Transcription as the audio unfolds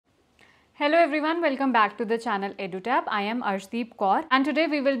Hello everyone, welcome back to the channel EduTap. I am Arshdeep Kaur and today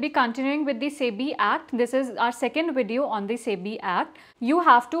we will be continuing with the SEBI Act. This is our second video on the SEBI Act. You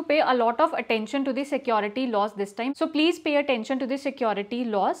have to pay a lot of attention to the security laws this time. So please pay attention to the security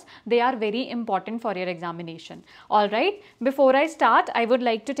laws. They are very important for your examination. Alright, before I start, I would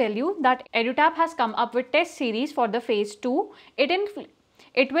like to tell you that EduTap has come up with test series for the Phase 2.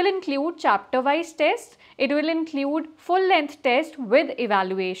 It will include chapter-wise tests, it will include full-length test with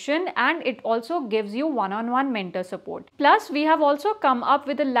evaluation, and it also gives you one-on-one mentor support. Plus, we have also come up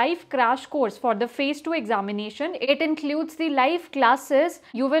with a live crash course for the Phase 2 examination. It includes the live classes.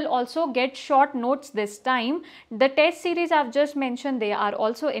 You will also get short notes this time. The test series I've just mentioned, they are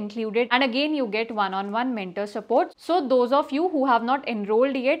also included, and again you get one-on-one mentor support. So those of you who have not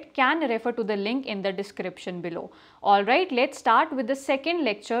enrolled yet can refer to the link in the description below. Alright, let's start with the second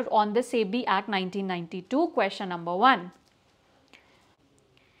lecture on the SEBI Act 1992. Question number 1.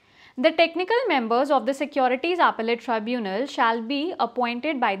 The technical members of the Securities Appellate Tribunal shall be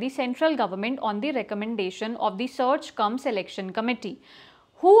appointed by the central government on the recommendation of the Search-cum-Selection Committee.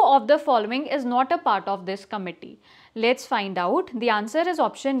 Who of the following is not a part of this committee? Let's find out. The answer is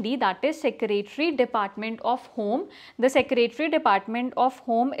option D, that is Secretary, Department of Home. The Secretary, Department of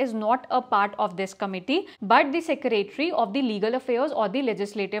Home is not a part of this committee, but the Secretary of the Legal Affairs or the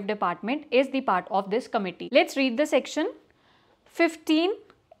Legislative Department is the part of this committee. Let's read the section. 15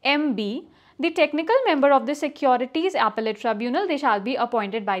 MB. The technical member of the Securities Appellate Tribunal, they shall be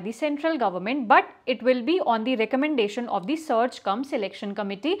appointed by the central government, but it will be on the recommendation of the Search-cum-Selection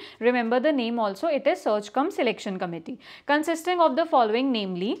Committee. Remember the name also, it is Search-cum-Selection Committee, consisting of the following,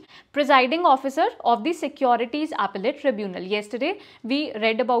 namely, presiding officer of the Securities Appellate Tribunal. Yesterday, we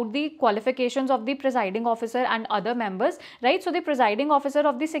read about the qualifications of the presiding officer and other members, right? So, the presiding officer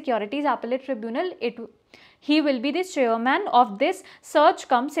of the Securities Appellate Tribunal, he will be the chairman of this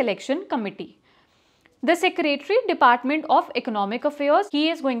Search-cum-Selection Committee. The Secretary, Department of Economic Affairs, he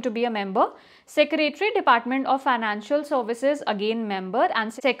is going to be a member. Secretary, Department of Financial Services, again member.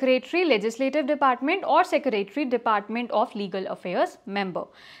 And Secretary, Legislative Department or Secretary, Department of Legal Affairs, member.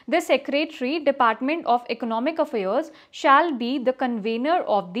 The Secretary, Department of Economic Affairs shall be the convener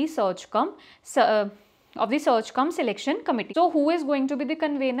of the Search-cum-Selection Committee. So, who is going to be the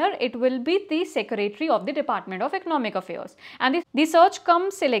convener? It will be the Secretary of the Department of Economic Affairs. And the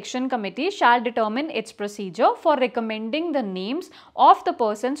Search-cum-Selection Committee shall determine its procedure for recommending the names of the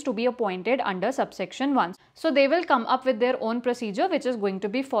persons to be appointed under subsection 1. So, they will come up with their own procedure which is going to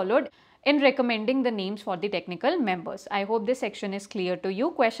be followed in recommending the names for the technical members. I hope this section is clear to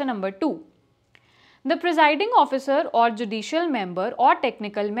you. Question number 2. The presiding officer or judicial member or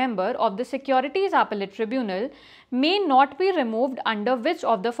technical member of the Securities Appellate Tribunal may not be removed under which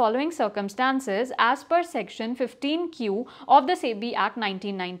of the following circumstances as per section 15Q of the SEBI Act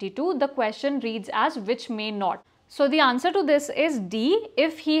 1992. The question reads as which may not. So, the answer to this is D,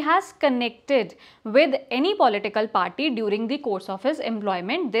 if he has connected with any political party during the course of his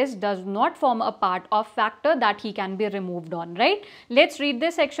employment. This does not form a part of factor that he can be removed on, right? Let's read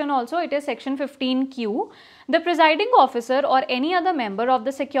this section also. It is section 15Q. The presiding officer or any other member of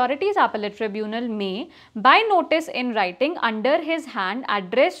the Securities Appellate Tribunal may, by notice in writing under his hand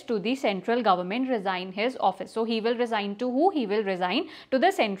addressed to the central government, resign his office. So, he will resign to who? He will resign to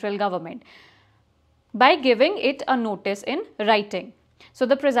the central government by giving it a notice in writing. So,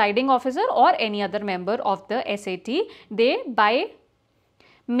 the presiding officer or any other member of the SAT, they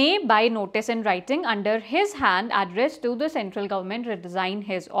may by notice in writing under his hand addressed to the central government resign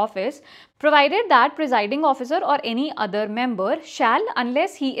his office, provided that presiding officer or any other member shall,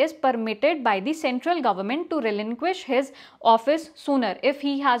 unless he is permitted by the central government to relinquish his office sooner. If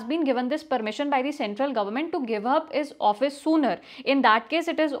he has been given this permission by the central government to give up his office sooner, in that case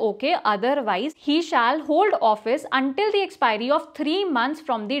it is okay. Otherwise, he shall hold office until the expiry of 3 months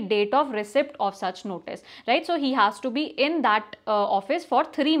from the date of receipt of such notice, right? So, he has to be in that office for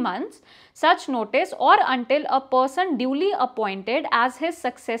 3 months, such notice, or until a person duly appointed as his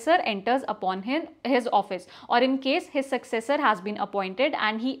successor enters upon his office, or in case his successor has been appointed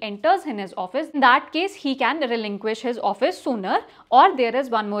and he enters in his office, in that case he can relinquish his office sooner, or there is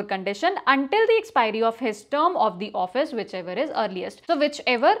one more condition, until the expiry of his term of the office, whichever is earliest. So,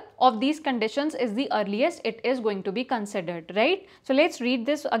 whichever of these conditions is the earliest, it is going to be considered, right? So, let's read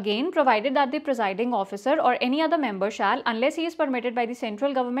this again. Provided that the presiding officer or any other member shall, unless he is permitted by the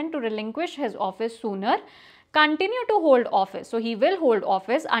central government to relinquish his office sooner, continue to hold office. So, he will hold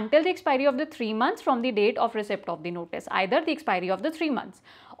office until the expiry of the 3 months from the date of receipt of the notice, either the expiry of the 3 months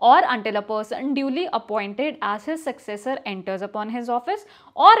or until a person duly appointed as his successor enters upon his office,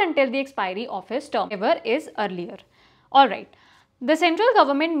 or until the expiry of his term, whichever is earlier. Alright. The central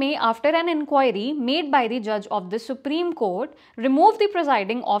government may, after an inquiry made by the judge of the Supreme Court, remove the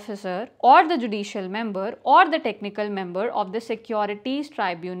presiding officer or the judicial member or the technical member of the Securities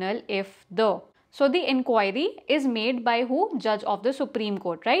Tribunal if the. So the inquiry is made by who? Judge of the Supreme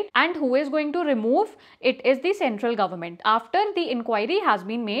Court, right? And who is going to remove? It is the central government. After the inquiry has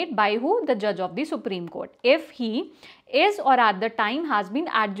been made by who? The judge of the Supreme Court. If he is or at the time has been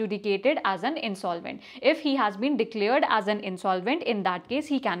adjudicated as an insolvent. If he has been declared as an insolvent, in that case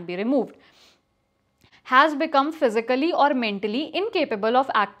he can be removed. Has become physically or mentally incapable of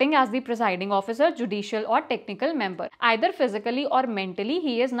acting as the presiding officer, judicial or technical member. Either physically or mentally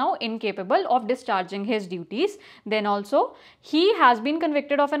he is now incapable of discharging his duties. Then also he has been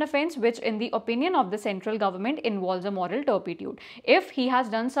convicted of an offence which in the opinion of the central government involves a moral turpitude. If he has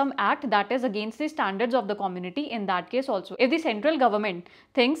done some act that is against the standards of the community, in that case also, if the central government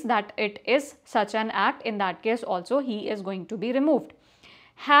thinks that it is such an act, in that case also he is going to be removed.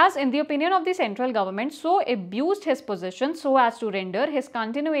 Has, in the opinion of the central government, so abused his position so as to render his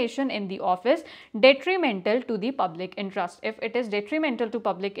continuation in the office detrimental to the public interest. If it is detrimental to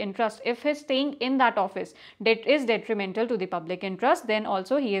public interest, if his staying in that office is detrimental to the public interest, then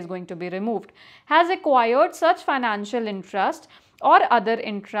also he is going to be removed. Has acquired such financial interest or other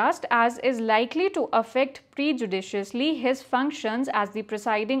interest as is likely to affect prejudicially his functions as the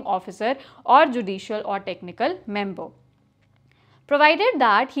presiding officer or judicial or technical member. Provided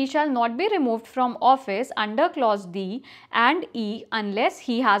that he shall not be removed from office under clause D and E unless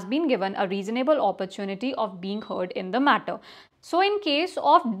he has been given a reasonable opportunity of being heard in the matter. So in case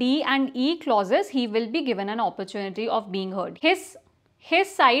of D and E clauses, he will be given an opportunity of being heard. His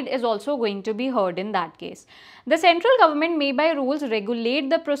side is also going to be heard in that case. The central government may by rules regulate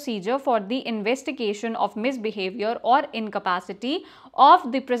the procedure for the investigation of misbehavior or incapacity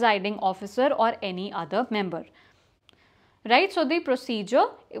of the presiding officer or any other member. Right, so the procedure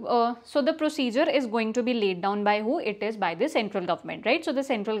is going to be laid down by who? It is by the central government, right? So the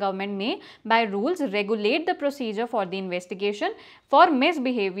central government may by rules regulate the procedure for the investigation for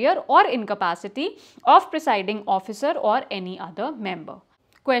misbehavior or incapacity of presiding officer or any other member.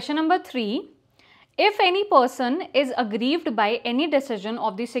 Question number 3. If any person is aggrieved by any decision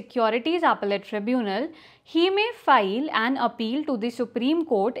of the Securities Appellate Tribunal, he may file an appeal to the Supreme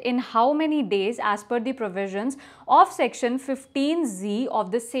Court in how many days as per the provisions of section 15Z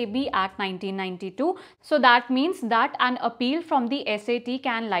of the SEBI Act 1992. So that means that an appeal from the SAT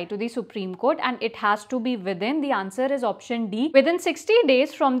can lie to the Supreme Court and it has to be within, the answer is option D, within 60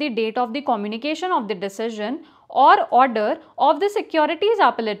 days from the date of the communication of the decision or order of the Securities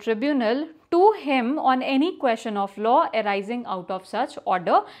Appellate Tribunal to him on any question of law arising out of such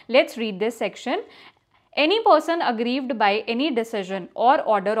order. Let's read this section. Any person aggrieved by any decision or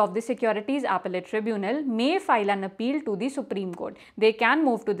order of the Securities Appellate Tribunal may file an appeal to the Supreme Court. They can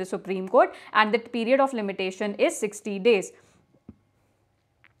move to the Supreme Court and the period of limitation is 60 days.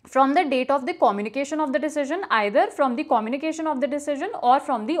 From the date of the communication of the decision, either from the communication of the decision or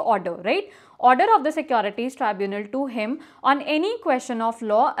from the order, right? Order of the Securities Tribunal to him on any question of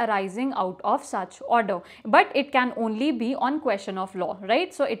law arising out of such order. But it can only be on question of law,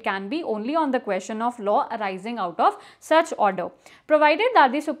 right? So it can be only on the question of law arising out of such order. Provided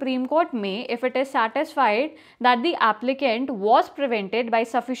that the Supreme Court may, if it is satisfied that the applicant was prevented by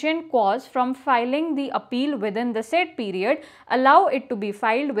sufficient cause from filing the appeal within the said period, allow it to be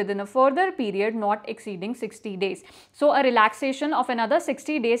filed within a further period not exceeding 60 days. So a relaxation of another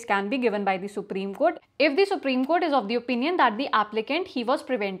 60 days can be given by the Supreme Court if the Supreme Court is of the opinion that the applicant he was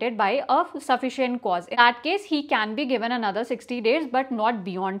prevented by a sufficient cause. In that case, he can be given another 60 days but not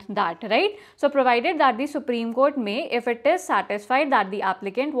beyond that, right? So provided that the Supreme Court may, if it is satisfied that the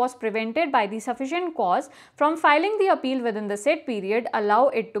applicant was prevented by the sufficient cause from filing the appeal within the said period, allow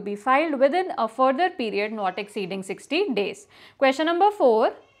it to be filed within a further period not exceeding 60 days. Question number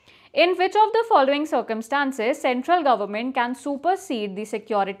 4. In which of the following circumstances central government can supersede the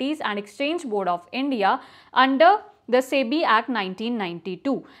Securities and Exchange Board of India under the SEBI Act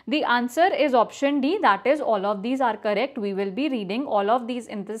 1992? The answer is option D, that is all of these are correct. We will be reading all of these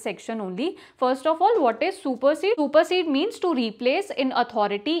in this section only. First of all, what is supersede? Supersede means to replace in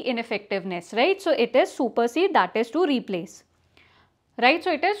authority, in effectiveness, right? So it is supersede, that is to replace, right?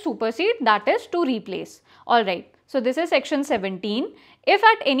 So it is supersede, that is to replace. All right. So this is section 17. If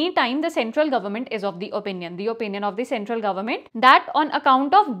at any time the central government is of the opinion of the central government that on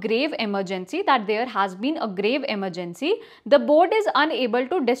account of grave emergency, that there has been a grave emergency, the board is unable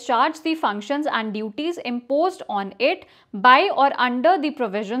to discharge the functions and duties imposed on it by or under the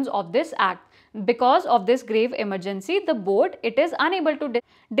provisions of this act. Because of this grave emergency, the board, it is unable to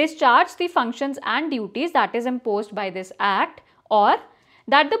discharge the functions and duties that is imposed by this act or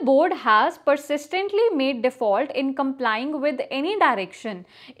that the board has persistently made default in complying with any direction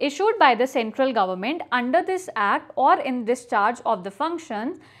issued by the central government under this act or in discharge of the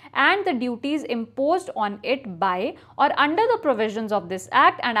functions and the duties imposed on it by or under the provisions of this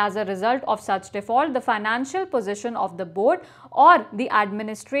act, and as a result of such default the financial position of the board or the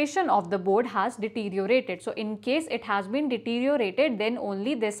administration of the board has deteriorated. So in case it has been deteriorated, then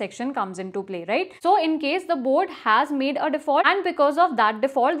only this section comes into play, right? So in case the board has made a default and because of that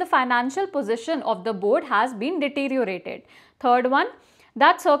default the financial position of the board has been deteriorated. Third one,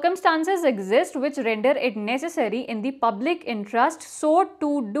 that circumstances exist which render it necessary in the public interest so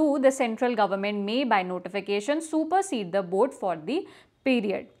to do, the central government may by notification supersede the board for the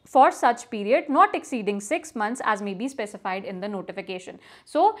period, for such period not exceeding 6 months as may be specified in the notification.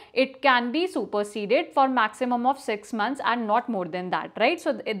 So it can be superseded for maximum of 6 months and not more than that, right?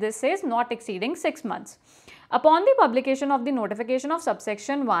 So this says not exceeding 6 months. Upon the publication of the notification of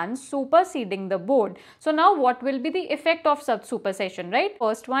subsection 1 superseding the board. So now what will be the effect of such supersession, right?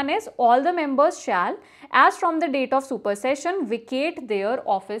 First one is all the members shall, as from the date of supersession, vacate their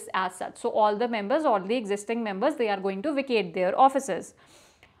office as such. So all the members, all the existing members, they are going to vacate their offices.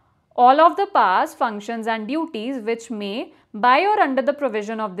 All of the powers, functions and duties which may by or under the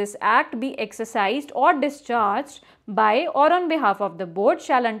provision of this act be exercised or discharged by or on behalf of the board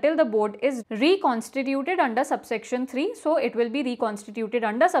shall until the board is reconstituted under subsection 3. So it will be reconstituted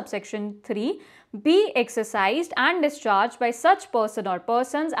under subsection 3, be exercised and discharged by such person or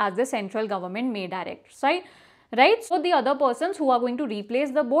persons as the central government may direct, right? So the other persons who are going to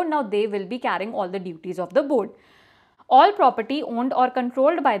replace the board, now they will be carrying all the duties of the board. All property owned or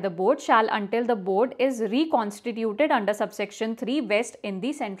controlled by the board shall until the board is reconstituted under subsection 3 vest in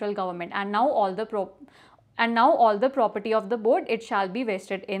the central government, and now all the property of the board, it shall be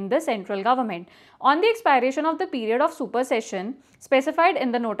vested in the central government. On the expiration of the period of supersession specified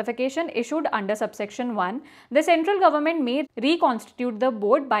in the notification issued under subsection 1, the central government may reconstitute the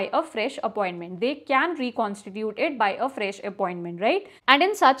board by a fresh appointment. They can reconstitute it by a fresh appointment, right? And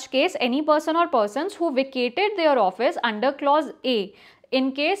in such case, any person or persons who vacated their office under clause A,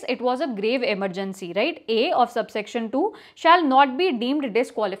 in case it was a grave emergency, right? A of subsection 2 shall not be deemed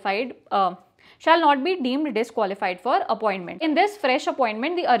disqualified for appointment. In this fresh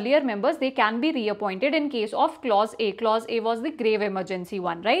appointment, the earlier members, they can be reappointed in case of clause A. Clause A was the grave emergency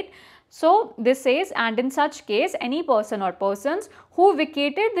one, right? So this says, and in such case, any person or persons who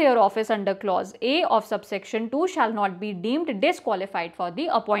vacated their office under clause A of subsection 2 shall not be deemed disqualified for the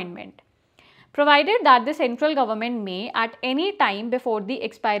appointment, provided that the central government may at any time before the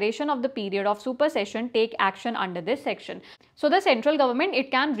expiration of the period of supersession take action under this section. So the central government,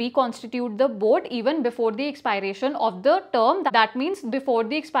 it can reconstitute the board even before the expiration of the term, that means before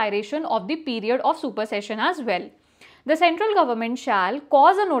the expiration of the period of supersession as well. The central government shall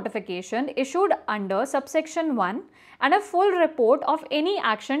cause a notification issued under subsection 1 and a full report of any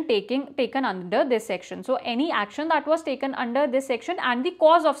action taken under this section. So any action that was taken under this section and the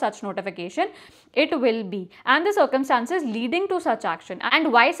cause of such notification, it will be, and the circumstances leading to such action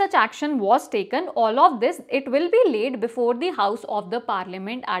and why such action was taken, all of this, it will be laid before the House of the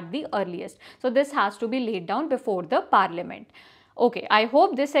Parliament at the earliest. So this has to be laid down before the Parliament. Okay, I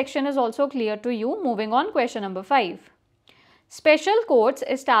hope this section is also clear to you. Moving on, question number 5. Special courts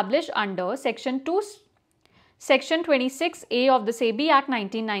established under Section 26A of the SEBI Act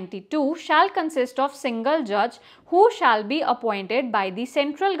 1992 shall consist of single judge who shall be appointed by the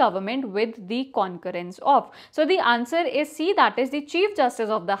central government with the concurrence of. So the answer is C, that is the Chief Justice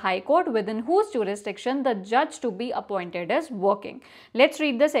of the High Court within whose jurisdiction the judge to be appointed is working. Let's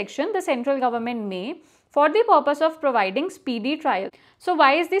read the section. The central government may, for the purpose of providing speedy trial. So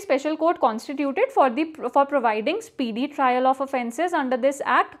why is the special court constituted? For providing speedy trial of offences under this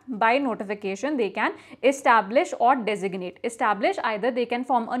act. By notification they can establish or designate. Establish, either they can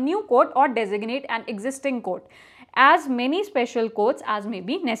form a new court or designate an existing court. As many special courts as may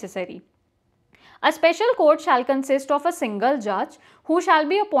be necessary. A special court shall consist of a single judge who shall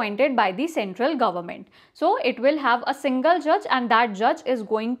be appointed by the central government. So it will have a single judge and that judge is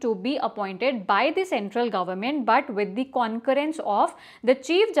going to be appointed by the central government but with the concurrence of the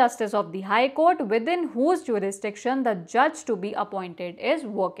Chief Justice of the High Court within whose jurisdiction the judge to be appointed is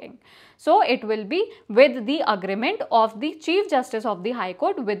working. So it will be with the agreement of the Chief Justice of the High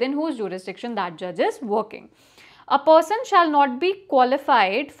Court within whose jurisdiction that judge is working. A person shall not be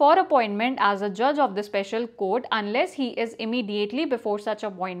qualified for appointment as a judge of the special court unless he is immediately before such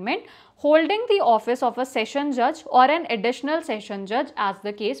appointment holding the office of a session judge or an additional session judge as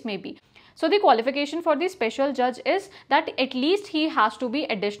the case may be. So the qualification for the special judge is that at least he has to be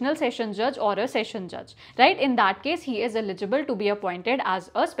additional session judge or a session judge, right? In that case, he is eligible to be appointed as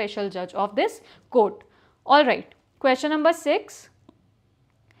a special judge of this court. All right. Question number 6.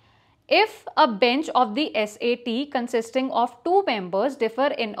 If a bench of the SAT consisting of 2 members differ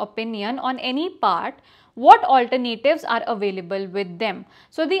in opinion on any part, what alternatives are available with them?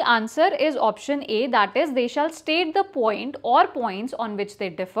 So the answer is option A, that is they shall state the point or points on which they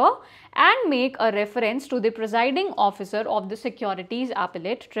differ and make a reference to the presiding officer of the Securities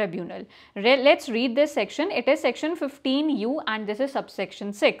Appellate Tribunal. Let's read this section. It is section 15U and this is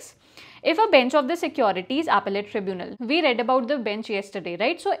subsection 6. If a bench of the Securities Appellate Tribunal, we read about the bench yesterday,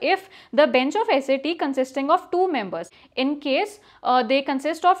 right? So if the bench of SAT consisting of 2 members, in case they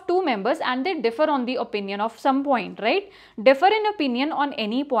consist of 2 members and they differ on the opinion of some point, right? Differ in opinion on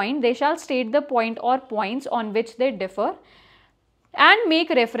any point, they shall state the point or points on which they differ and make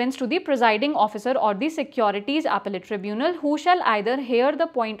reference to the presiding officer or the Securities Appellate Tribunal, who shall either hear the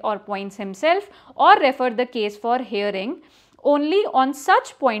point or points himself or refer the case for hearing only on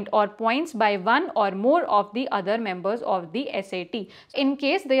such point or points by one or more of the other members of the SAT. In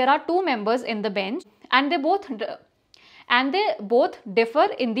case there are 2 members in the bench and they both differ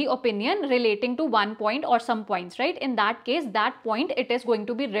in the opinion relating to one point or some points, right? In that case, that point, it is going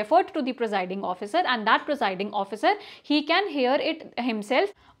to be referred to the presiding officer, and that presiding officer, he can hear it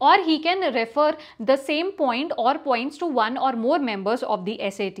himself or he can refer the same point or points to one or more members of the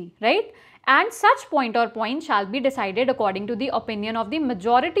SAT, right? And such point or point shall be decided according to the opinion of the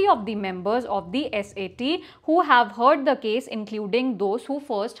majority of the members of the SAT who have heard the case, including those who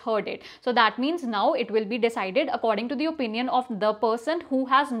first heard it. So that means now it will be decided according to the opinion of the person who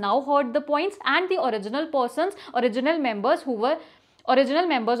has now heard the points and the original members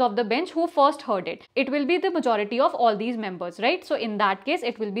of the bench who first heard it. It will be the majority of all these members, right? So in that case,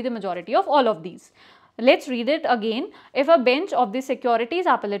 it will be the majority of all of these. Let's read it again. If a bench of the Securities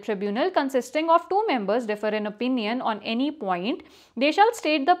Appellate Tribunal consisting of 2 members differ in opinion on any point, they shall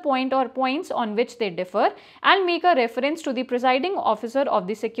state the point or points on which they differ and make a reference to the presiding officer of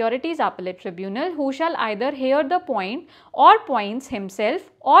the Securities Appellate Tribunal, who shall either hear the point or points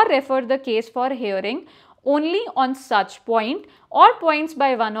himself or refer the case for hearing only on such point or points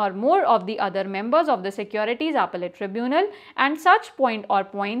by one or more of the other members of the Securities Appellate Tribunal, and such point or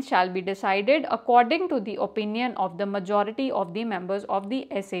points shall be decided according to the opinion of the majority of the members of the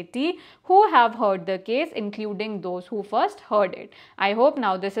SAT who have heard the case, including those who first heard it. I hope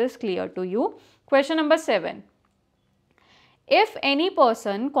now this is clear to you. Question number 7. If any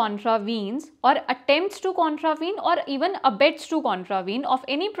person contravenes or attempts to contravene or even abets to contravene of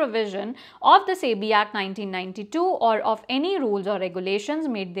any provision of the SEBI Act 1992 or of any rules or regulations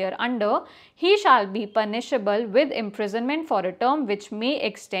made thereunder, he shall be punishable with imprisonment for a term which may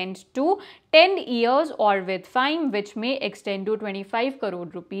extend to 10 years or with fine which may extend to 25 crore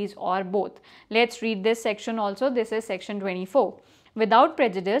rupees or both. Let's read this section also. This is section 24. Without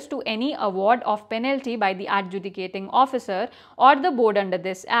prejudice to any award of penalty by the adjudicating officer or the board under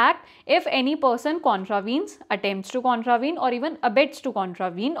this act, if any person contravenes, attempts to contravene or even abets to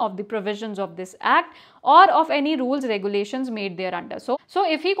contravene of the provisions of this act or of any rules, regulations made thereunder. So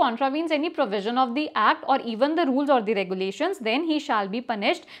if he contravenes any provision of the act or even the rules or the regulations, then he shall be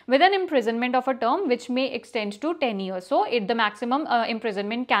punished with an imprisonment of a term which may extend to 10 years. So the maximum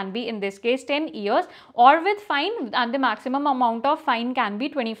imprisonment can be in this case 10 years or with fine, and the maximum amount of fine can be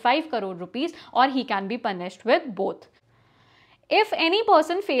 25 crore rupees, or he can be punished with both. If any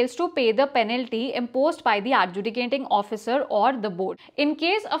person fails to pay the penalty imposed by the adjudicating officer or the board, in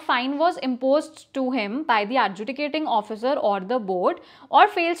case a fine was imposed to him by the adjudicating officer or the board, or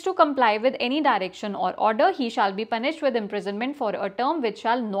fails to comply with any direction or order, he shall be punished with imprisonment for a term which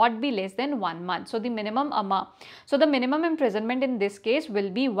shall not be less than 1 month. So the minimum imprisonment in this case will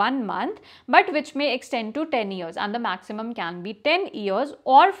be 1 month, but which may extend to 10 years, and the maximum can be 10 years,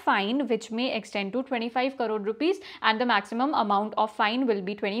 or fine which may extend to 25 crore rupees, and the maximum amount of fine will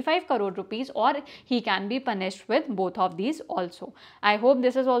be 25 crore rupees, or he can be punished with both of these also. I hope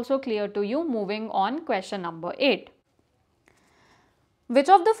this is also clear to you. Moving on, question number 8. Which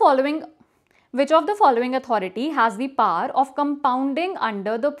of the following authority has the power of compounding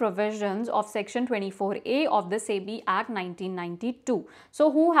under the provisions of section 24A of the SEBI Act 1992?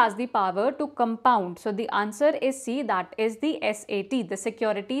 So who has the power to compound? So the answer is C, that is the SAT, the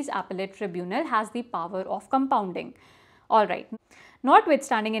Securities Appellate Tribunal, has the power of compounding. Alright.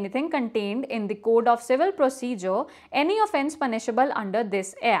 Notwithstanding anything contained in the Code of Civil Procedure, any offence punishable under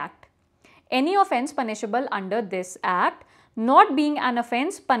this Act not being an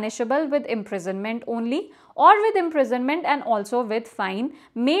offence punishable with imprisonment only or with imprisonment and also with fine,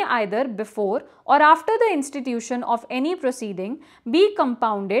 may either before or after the institution of any proceeding be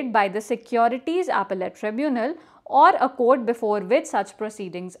compounded by the Securities Appellate Tribunal or a court before which such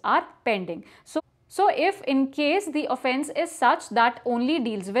proceedings are pending. So if in case the offence is such that only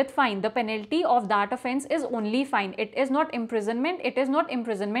deals with fine, the penalty of that offence is only fine. It is not imprisonment,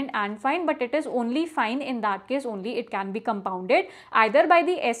 and fine, but it is only fine. In that case only it can be compounded either by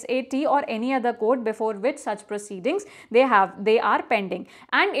the SAT or any other court before which such proceedings they are pending,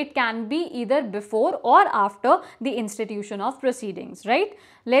 and it can be either before or after the institution of proceedings, right?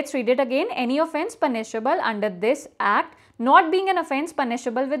 Let's read it again. Any offence punishable under this act, not being an offence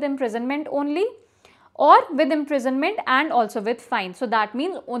punishable with imprisonment only or with imprisonment and also with fine. So that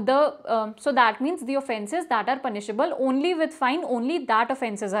means the offences that are punishable only with fine, only that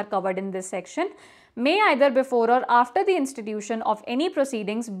offences are covered in this section, may either before or after the institution of any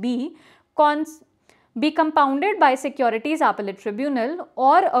proceedings be compounded by Securities Appellate Tribunal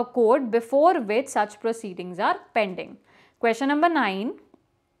or a court before which such proceedings are pending. Question number 9.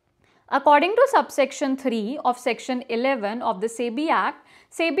 According to subsection 3 of section 11 of the SEBI Act,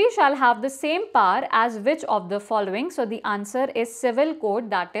 SEBI shall have the same power as which of the following? So the answer is civil code,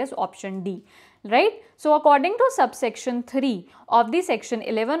 that is option D, right? So according to subsection 3 of the section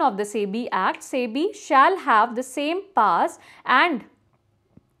 11 of the SEBI Act, SEBI shall have the same powers and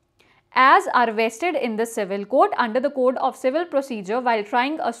as are vested in the civil code under the Code of Civil Procedure while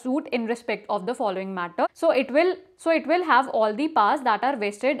trying a suit in respect of the following matter. So it will have all the powers that are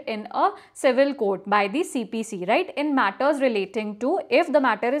vested in a civil code by the CPC, right? In matters relating to, if the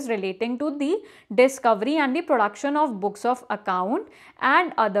matter is relating to the discovery and the production of books of account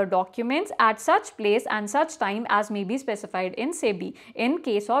and other documents at such place and such time as may be specified in SEBI. In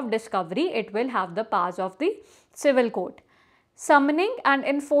case of discovery, it will have the powers of the civil code. Summoning and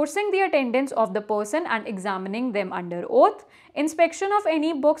enforcing the attendance of the person and examining them under oath, inspection of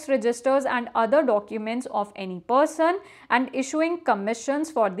any books, registers and other documents of any person, and issuing commissions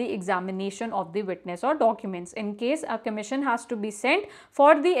for the examination of the witness or documents. In case a commission has to be sent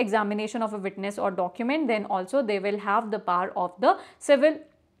for the examination of a witness or document, then also they will have the power of the civil,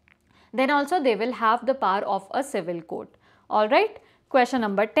 a civil code. Alright, question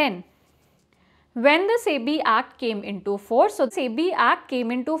number 10. When the SEBI Act came into force, so the SEBI Act came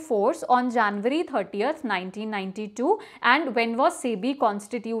into force on January 30th, 1992, and when was SEBI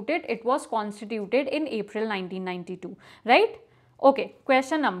constituted? It was constituted in April 1992, right? Okay,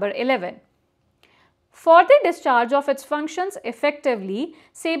 question number 11. For the discharge of its functions effectively,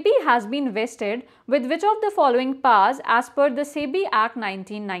 SEBI has been vested with which of the following powers as per the SEBI Act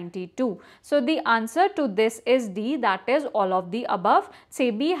 1992? So the answer to this is D, that is all of the above.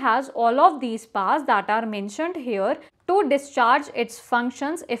 SEBI has all of these powers that are mentioned here to discharge its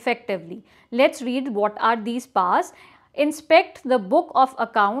functions effectively. Let's read what are these powers. Inspect the book of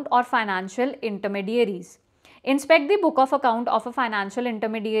account or financial intermediaries. Inspect the book of account of a financial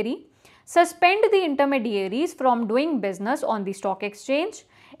intermediary. Suspend the intermediaries from doing business on the stock exchange.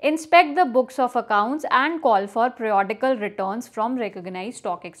 Inspect the books of accounts and call for periodical returns from recognized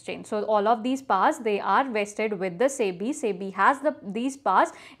stock exchange. So all of these powers, they are vested with the SEBI. SEBI has these powers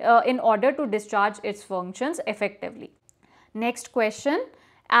in order to discharge its functions effectively. Next question.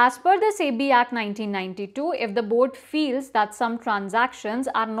 As per the SEBI Act 1992, if the board feels that some transactions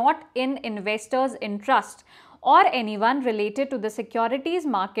are not in investors' interest or anyone related to the securities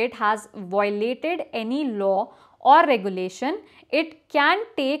market has violated any law or regulation, it can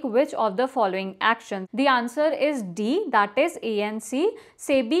take which of the following actions? The answer is D, that is A and C.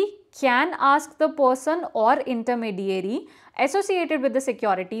 SEBI can ask the person or intermediary associated with the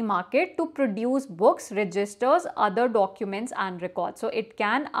security market to produce books, registers, other documents and records. So it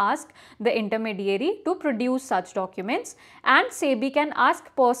can ask the intermediary to produce such documents, and SEBI can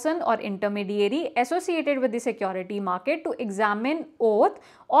ask person or intermediary associated with the security market to examine oath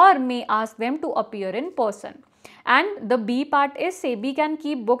or may ask them to appear in person. And the B part is SEBI can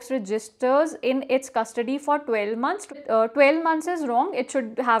keep books, registers in its custody for 12 months. 12 months is wrong, it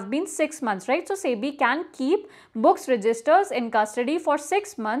should have been 6 months, right? So SEBI can keep books, registers in custody for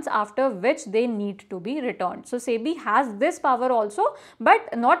 6 months, after which they need to be returned. So SEBI has this power also,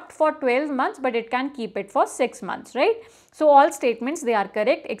 but not for 12 months, but it can keep it for 6 months, right? So all statements, they are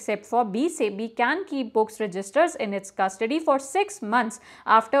correct except for B. SEBI can keep books, registers in its custody for 6 months,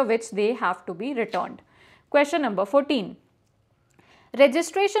 after which they have to be returned. Question number 14.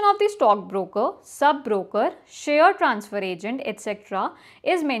 Registration of the stockbroker, sub-broker, share transfer agent, etc.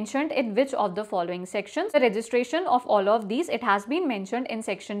 is mentioned in which of the following sections? The registration of all of these, it has been mentioned in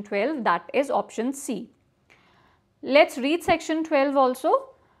section 12, that is option C. Let's read section 12 also.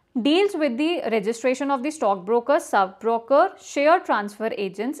 Deals with the registration of the stockbroker, sub-broker, share transfer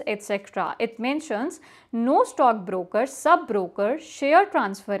agents, etc. It mentions no stockbroker, sub-broker, share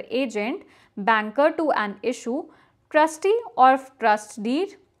transfer agent, banker to an issue, trustee or trust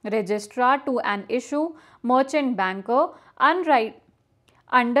deed, registrar to an issue, merchant banker, underwriter,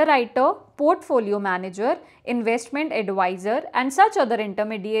 portfolio manager, investment advisor and such other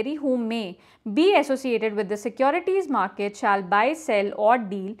intermediary who may be associated with the securities market shall buy, sell or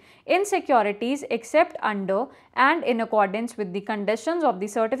deal in securities except under and in accordance with the conditions of the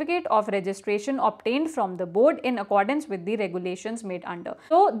certificate of registration obtained from the board in accordance with the regulations made under.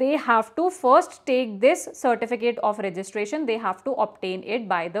 So, they have to first take this certificate of registration, they have to obtain it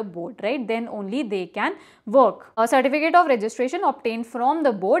by the board, right? Then only they can work. A certificate of registration obtained from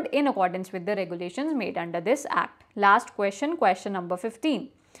the board in accordance with the regulations made under this act. Last question, question number 15.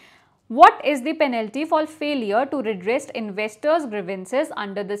 What is the penalty for failure to redress investors' grievances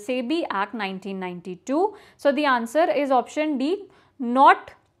under the SEBI Act 1992? So, the answer is option D,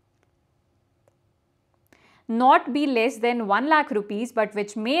 not be less than 1 lakh rupees but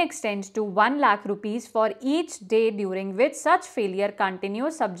which may extend to 1 lakh rupees for each day during which such failure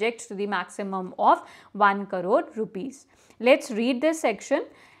continues subject to the maximum of 1 crore rupees. Let's read this section.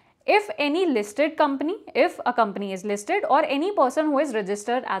 If any listed company, if a company is listed or any person who is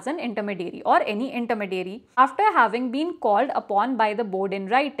registered as an intermediary or any intermediary after having been called upon by the board in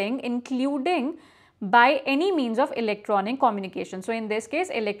writing including by any means of electronic communication. So, in this case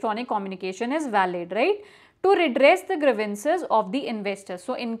electronic communication is valid, right, to redress the grievances of the investors.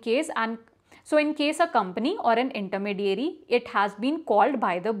 So, in case a company or an intermediary, it has been called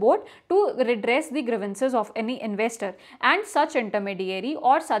by the board to redress the grievances of any investor and such intermediary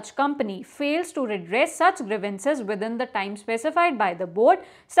or such company fails to redress such grievances within the time specified by the board,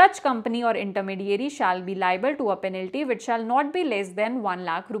 such company or intermediary shall be liable to a penalty which shall not be less than 1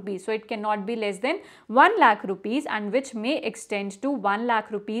 lakh rupees. So, it cannot be less than 1 lakh rupees and which may extend to 1 lakh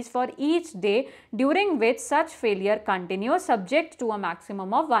rupees for each day during which such failure continues subject to a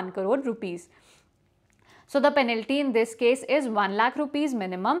maximum of 1 crore rupees. So, the penalty in this case is 1 lakh rupees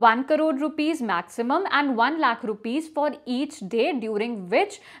minimum, 1 crore rupees maximum and 1 lakh rupees for each day during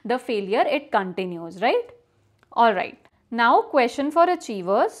which the failure it continues, right? Alright. Now, question for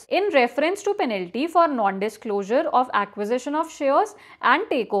achievers. In reference to penalty for non-disclosure of acquisition of shares and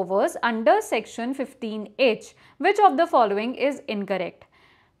takeovers under section 15H, which of the following is incorrect?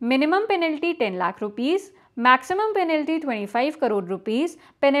 Minimum penalty 10 lakh rupees. Maximum penalty 25 crore rupees.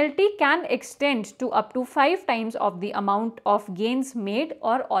 Penalty can extend to up to 5 times of the amount of gains made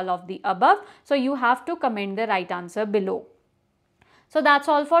or all of the above. So, you have to comment the right answer below. So, that's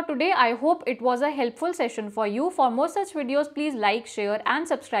all for today. I hope it was a helpful session for you. For more such videos, please like, share and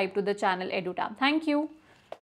subscribe to the channel EduTap. Thank you.